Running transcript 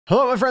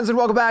Hello my friends and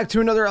welcome back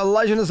to another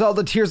Legend of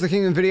Zelda Tears of the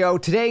Kingdom video.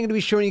 Today I'm going to be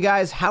showing you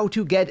guys how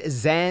to get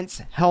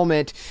Zant's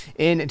helmet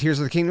in Tears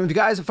of the Kingdom. If you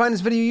guys find this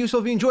video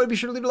useful, if you enjoyed, be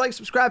sure to leave a like,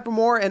 subscribe for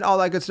more, and all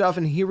that good stuff.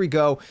 And here we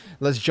go.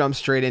 Let's jump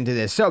straight into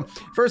this. So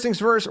first things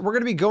first, we're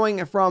going to be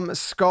going from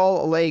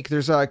Skull Lake.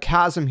 There's a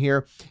chasm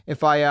here.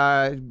 If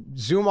I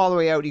zoom all the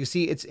way out, you can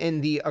see it's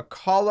in the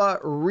Akala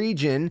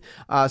region.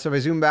 So if I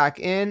zoom back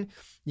in,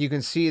 you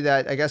can see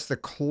that I guess the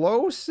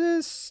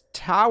closest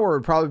tower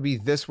would probably be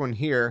this one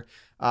here.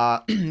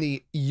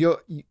 The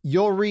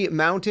Yulri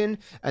Mountain,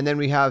 and then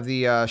we have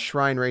the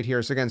shrine right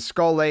here. So again,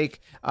 Skull Lake,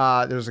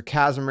 there's a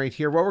chasm right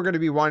here. What we're going to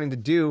be wanting to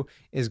do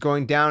is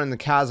going down in the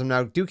chasm.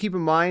 Now, do keep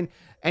in mind,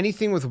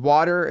 anything with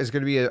water is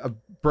going to be a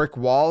brick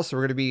wall, so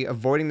we're going to be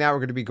avoiding that. We're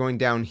going to be going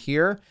down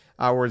here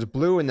where it's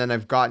blue, and then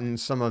I've gotten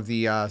some of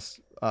the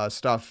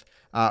stuff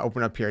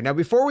open up here. Now,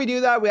 before we do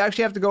that, we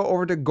actually have to go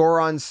over to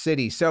Goron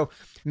City. So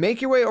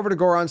make your way over to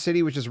Goron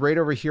City, which is right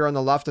over here on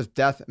the left of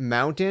Death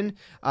Mountain.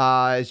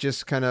 It's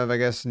just kind of, I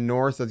guess,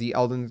 north of the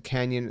Elden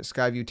Canyon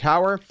Skyview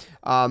Tower.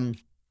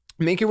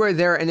 Make your way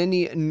there, and in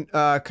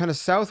the kind of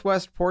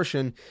southwest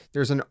portion,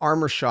 there's an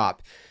armor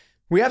shop.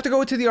 We have to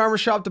go to the armor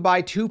shop to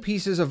buy 2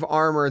 pieces of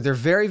armor. They're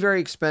very, very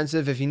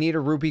expensive. If you need a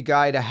rupee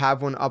guide, I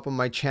have one up on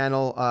my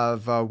channel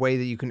of a way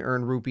that you can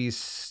earn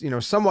rupees, you know,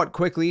 somewhat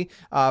quickly,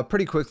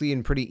 pretty quickly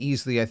and pretty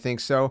easily, I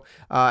think. So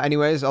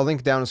anyways, I'll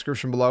link down in the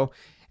description below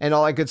and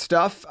all that good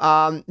stuff.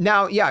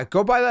 Now, yeah,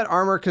 go buy that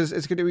armor because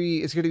it's gonna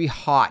be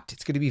hot.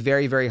 It's gonna be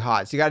very, very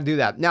hot. So you got to do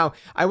that. Now,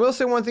 I will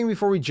say one thing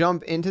before we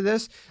jump into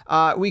this.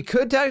 We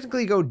could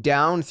technically go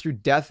down through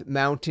Death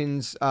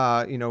Mountain's,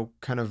 you know,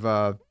 kind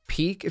of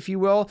peak, if you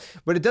will,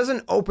 but it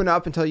doesn't open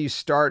up until you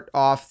start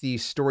off the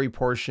story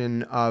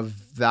portion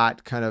of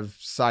that kind of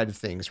side of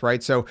things,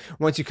 right? So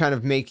once you kind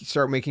of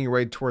start making your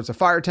way towards the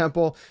fire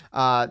temple,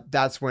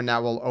 that's when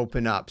that will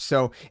open up.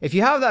 So if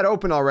you have that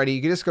open already,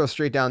 you can just go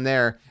straight down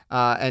there,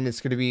 and it's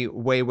going to be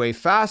way, way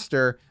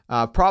faster,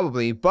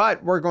 probably,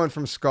 but we're going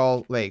from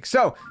Skull Lake.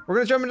 So we're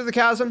going to jump into the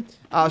chasm.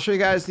 I'll show you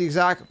guys the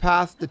exact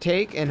path to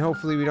take, and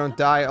hopefully we don't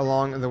die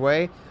along the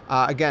way.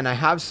 Again, I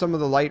have some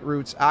of the light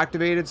routes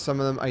activated. Some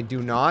of them I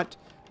do not.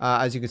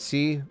 As you can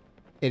see,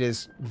 it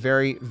is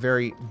very,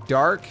 very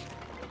dark.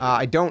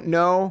 I don't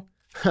know.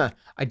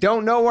 I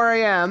don't know where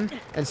I am.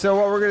 And so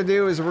what we're going to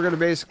do is we're going to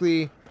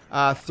basically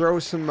throw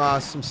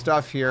some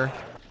stuff here.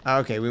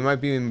 Okay, we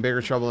might be in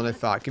bigger trouble than I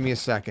thought. Give me a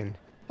second.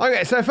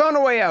 Okay, so I found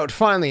a way out,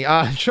 finally.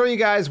 Show you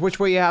guys which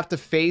way you have to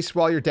face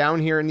while you're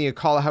down here in the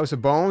Akala House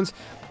of Bones.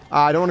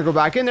 I don't want to go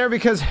back in there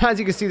because, as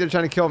you can see, they're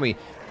trying to kill me.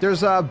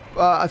 There's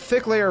a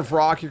thick layer of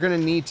rock. You're going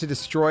to need to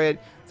destroy it.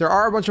 There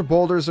are a bunch of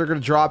boulders that are going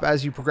to drop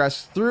as you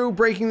progress through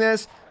breaking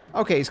this.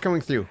 Okay, he's coming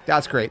through.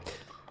 That's great.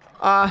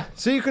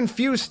 So you can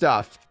fuse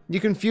stuff. You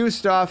can fuse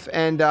stuff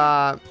and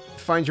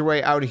find your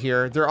way out of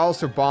here. There are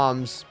also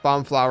bomb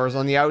flowers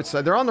on the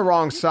outside. They're on the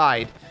wrong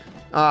side,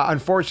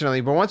 unfortunately.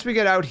 But once we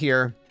get out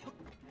here,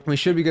 we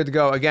should be good to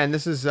go. Again,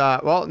 this is,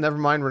 well, never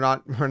mind.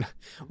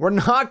 We're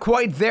not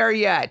quite there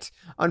yet,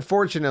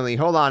 unfortunately.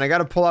 Hold on. I got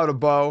to pull out a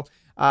bow.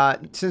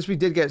 Since we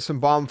did get some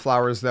bomb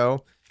flowers,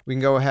 though, we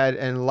can go ahead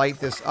and light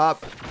this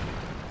up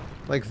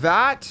like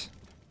that.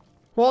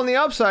 Well, on the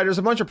upside, there's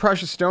a bunch of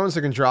precious stones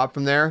that can drop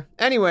from there.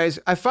 Anyways,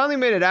 I finally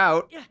made it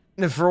out.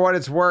 And for what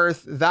it's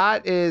worth,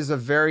 that is a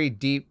very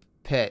deep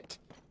pit.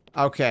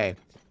 Okay.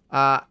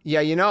 Yeah,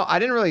 you know, I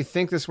didn't really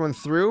think this one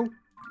through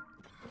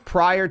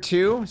prior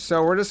to,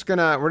 so we're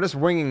just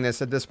winging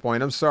this at this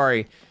point. I'm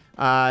sorry.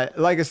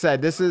 Like I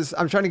said,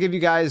 I'm trying to give you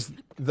guys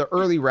the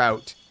early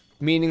route,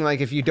 meaning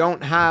like if you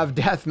don't have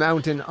Death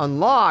Mountain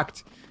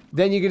unlocked,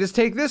 then you can just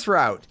take this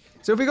route.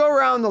 So if we go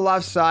around the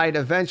left side,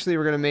 eventually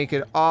we're going to make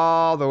it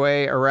all the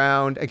way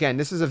around. Again,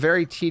 this is a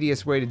very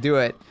tedious way to do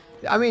it.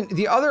 I mean,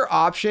 the other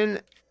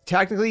option,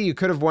 technically you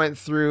could have went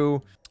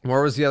through,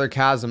 where was the other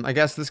chasm? I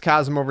guess this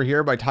chasm over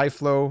here by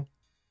Typhlo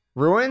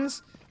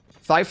Ruins,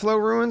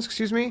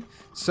 excuse me.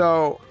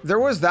 So there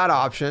was that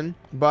option,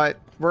 but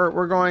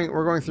we're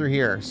going through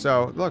here.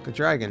 So look, a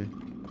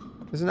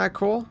dragon. Isn't that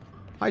cool?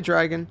 Hi,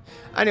 dragon.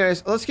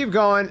 Anyways, let's keep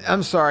going.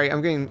 I'm sorry,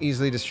 I'm getting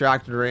easily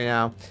distracted right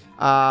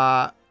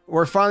now.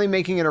 We're finally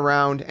making it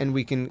around, and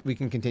we can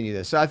continue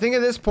this. So I think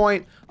at this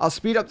point, I'll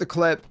speed up the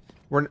clip.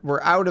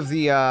 We're out of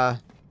the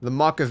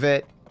muck of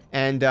it,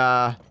 and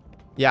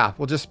yeah,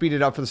 we'll just speed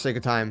it up for the sake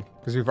of time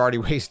because we've already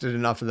wasted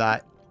enough of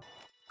that.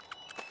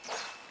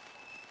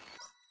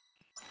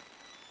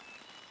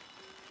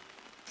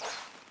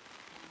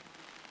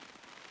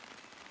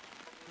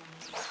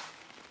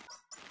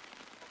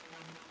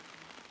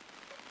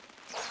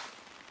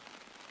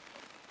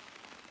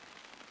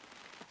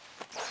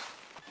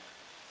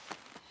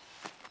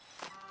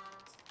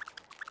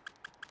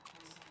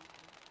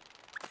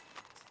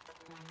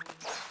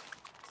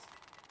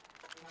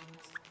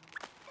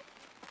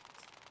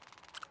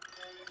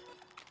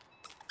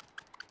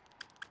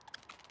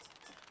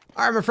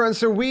 Alright, my friends,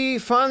 so we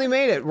finally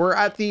made it. We're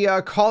at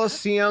the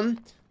Coliseum.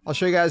 I'll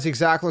show you guys the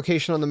exact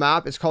location on the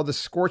map. It's called the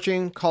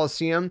Scorching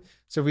Coliseum.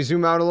 So if we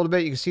zoom out a little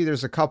bit, you can see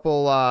there's a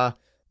couple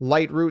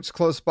light routes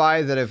close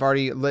by that have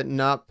already lit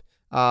up.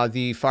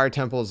 The fire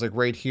temple is like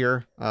right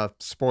here.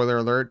 Spoiler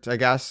alert, I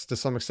guess, to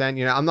some extent.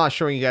 You know, I'm not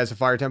showing you guys the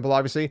fire temple,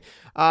 obviously.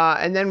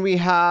 And then we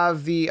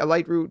have the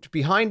light route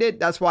behind it.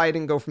 That's why I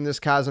didn't go from this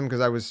chasm,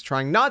 because I was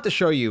trying not to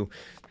show you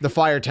the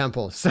fire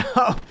temple. So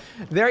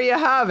there you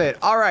have it.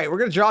 All right, we're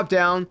gonna drop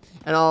down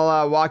and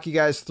I'll walk you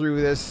guys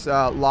through this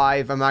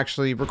live. I'm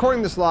actually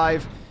recording this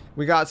live.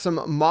 We got some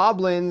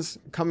moblins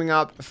coming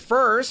up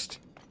first.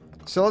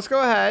 So let's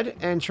go ahead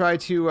and try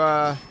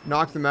to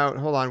knock them out.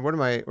 Hold on, what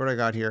do I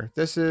got here?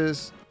 This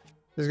is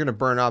gonna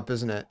burn up,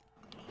 isn't it?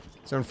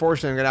 So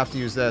unfortunately, I'm gonna have to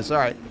use this. All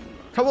right,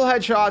 couple of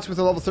headshots with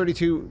a level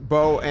 32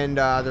 bow, and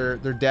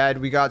they're dead.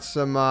 We got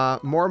some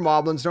more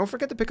moblins. Don't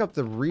forget to pick up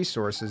the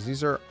resources.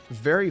 These are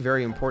very,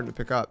 very important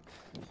to pick up.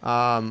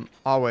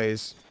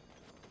 Always.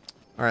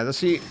 All right, let's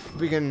see if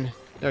we can.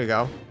 There we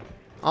go.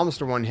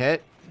 Almost a one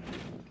hit.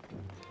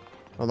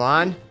 Hold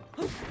on.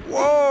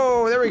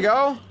 Whoa, there we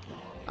go.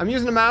 I'm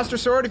using the Master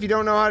Sword. If you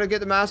don't know how to get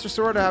the Master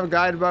Sword, I have a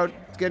guide about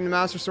getting the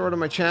Master Sword on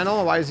my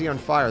channel. Why is he on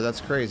fire? That's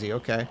crazy.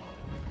 Okay.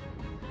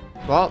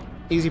 Well,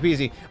 easy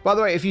peasy. By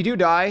the way, if you do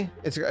die,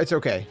 it's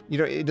okay.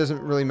 It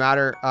doesn't really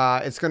matter.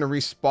 It's gonna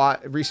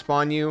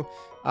respawn you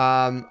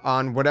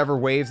on whatever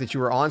wave that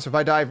you were on. So if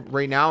I die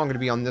right now, I'm gonna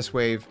be on this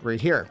wave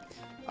right here.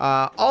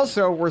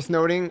 Also worth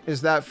noting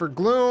is that for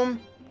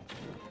Gloom,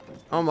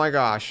 oh my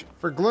gosh,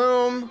 for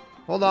Gloom,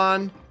 hold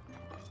on.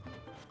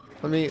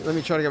 Let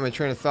me try to get my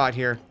train of thought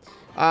here.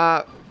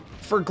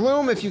 For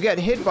Gloom, if you get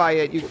hit by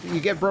it, you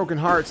get broken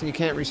hearts and you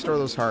can't restore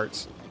those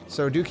hearts.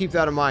 So do keep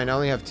that in mind. I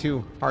only have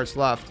 2 hearts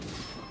left,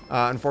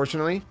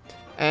 unfortunately.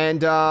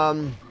 And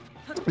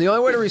the only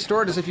way to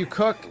restore it is if you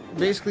cook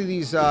basically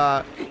these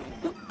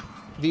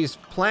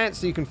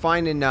plants that you can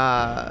find in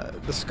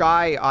the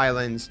Sky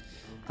Islands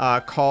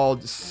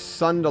called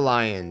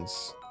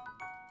Sundalions.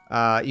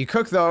 You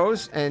cook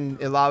those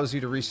and it allows you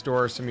to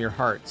restore some of your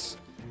hearts.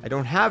 I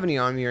don't have any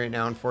on me right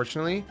now,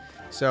 unfortunately.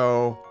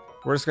 So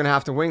we're just going to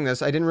have to wing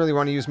this. I didn't really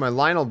want to use my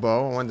Lionel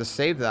bow. I wanted to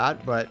save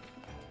that, but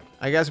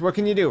I guess what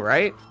can you do,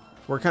 right?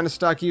 We're kind of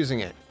stuck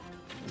using it.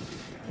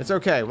 It's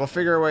okay. We'll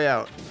figure a way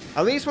out.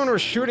 At least when we're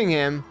shooting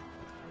him,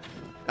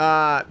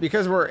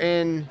 because we're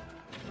in...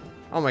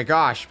 Oh my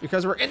gosh,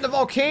 because we're in the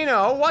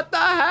volcano. What the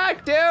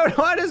heck, dude?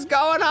 What is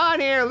going on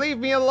here? Leave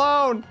me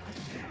alone.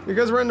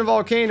 Because we're in the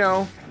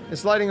volcano,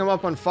 it's lighting him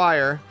up on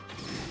fire.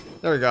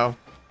 There we go.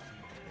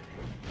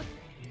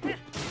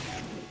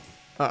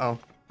 Uh-oh.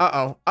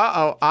 Uh-oh.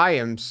 Uh-oh. I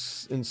am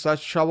in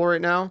such trouble right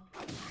now.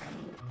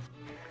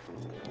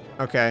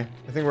 Okay.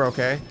 I think we're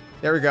okay.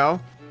 There we go.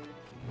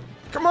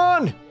 Come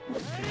on!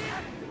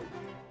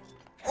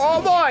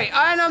 Oh boy!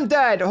 And I'm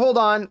dead! Hold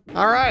on.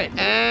 Alright.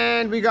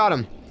 And we got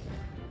him.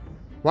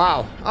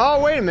 Wow.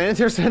 Oh, wait a minute.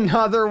 There's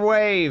another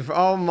wave.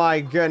 Oh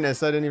my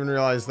goodness. I didn't even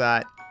realize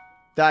that.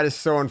 That is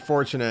so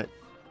unfortunate.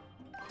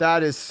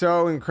 That is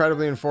so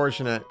incredibly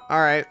unfortunate.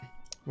 Alright.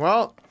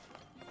 Well,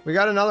 we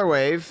got another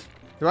wave.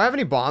 Do I have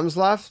any bombs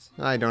left?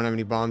 I don't have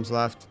any bombs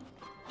left.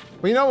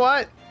 Well, you know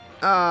what?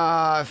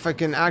 If I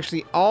can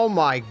actually... Oh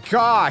my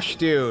gosh,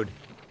 dude.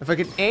 If I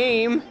could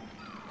aim...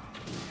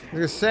 I was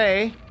gonna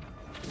say...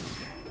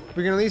 If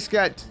we can at least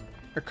get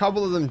a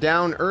couple of them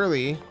down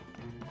early...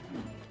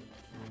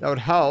 That would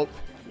help.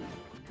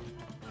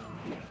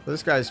 But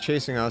this guy's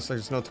chasing us like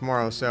there's no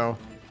tomorrow, so...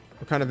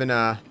 We're kind of in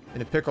a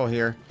pickle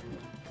here.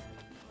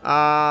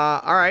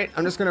 Alright.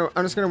 I'm just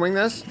gonna wing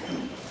this.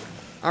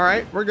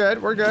 Alright, we're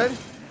good. We're good.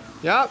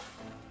 Yep.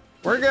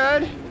 We're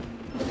good.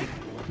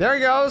 There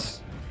he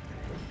goes.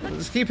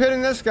 Let's keep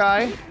hitting this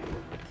guy.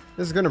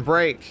 This is gonna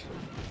break.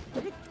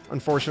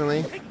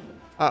 Unfortunately.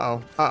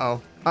 Uh-oh.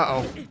 Uh-oh.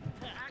 Uh-oh.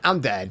 I'm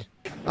dead.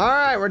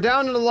 Alright, we're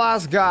down to the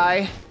last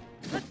guy.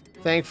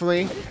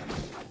 Thankfully.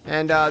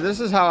 And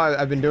this is how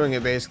I've been doing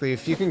it, basically.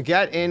 If you can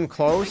get in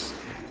close,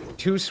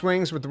 2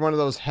 swings with one of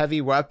those heavy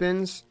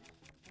weapons,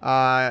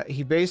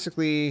 he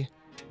basically...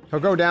 He'll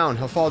go down.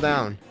 He'll fall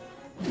down.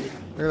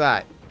 Look at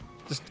that.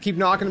 Just keep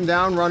knocking him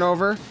down, run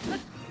over.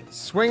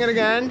 Swing it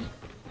again.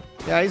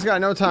 Yeah, he's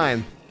got no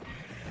time.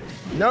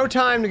 No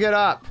time to get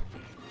up.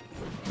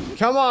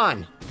 Come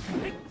on.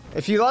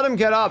 If you let him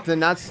get up, then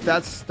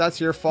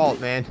that's your fault,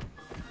 man.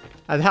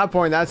 At that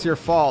point, that's your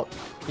fault.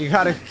 You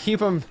gotta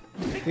keep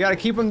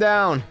him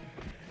down.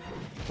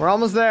 We're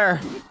almost there.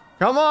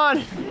 Come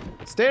on.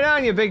 Stay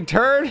down, you big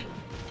turd.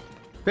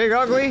 Big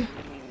ugly.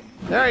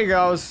 There he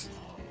goes.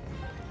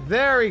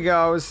 There he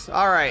goes.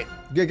 All right.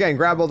 Again,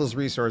 grab all those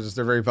resources.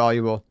 They're very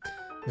valuable.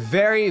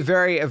 Very,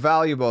 very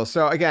valuable.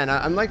 So again,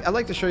 I'd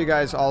like to show you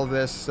guys all of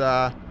this,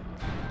 how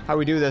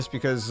we do this,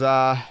 because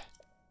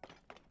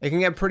it can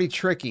get pretty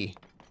tricky.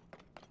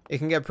 It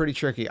can get pretty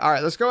tricky. All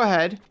right, let's go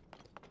ahead.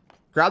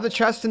 Grab the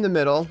chest in the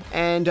middle,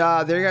 and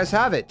there you guys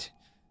have it.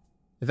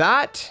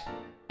 That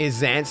is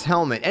Zant's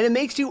helmet, and it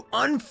makes you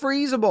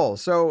unfreezable.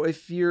 So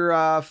if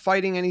you're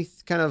fighting any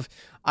kind of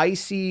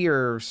icy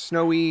or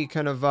snowy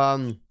kind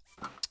of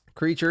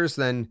creatures,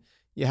 then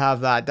you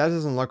have that. That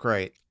doesn't look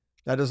right.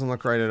 That doesn't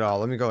look right at all.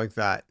 Let me go like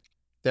that.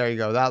 There you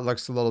go. That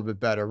looks a little bit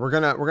better. We're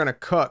gonna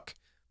cook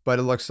but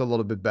it looks a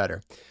little bit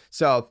better.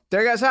 So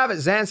there you guys have it,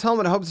 Zant's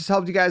helmet. I hope this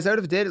helped you guys out.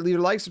 If it did, leave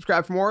a like,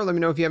 subscribe for more. Let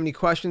me know if you have any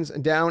questions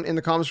down in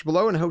the comments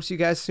below, and I hope to see you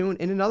guys soon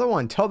in another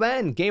one. Till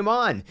then, game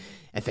on,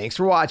 and thanks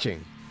for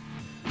watching.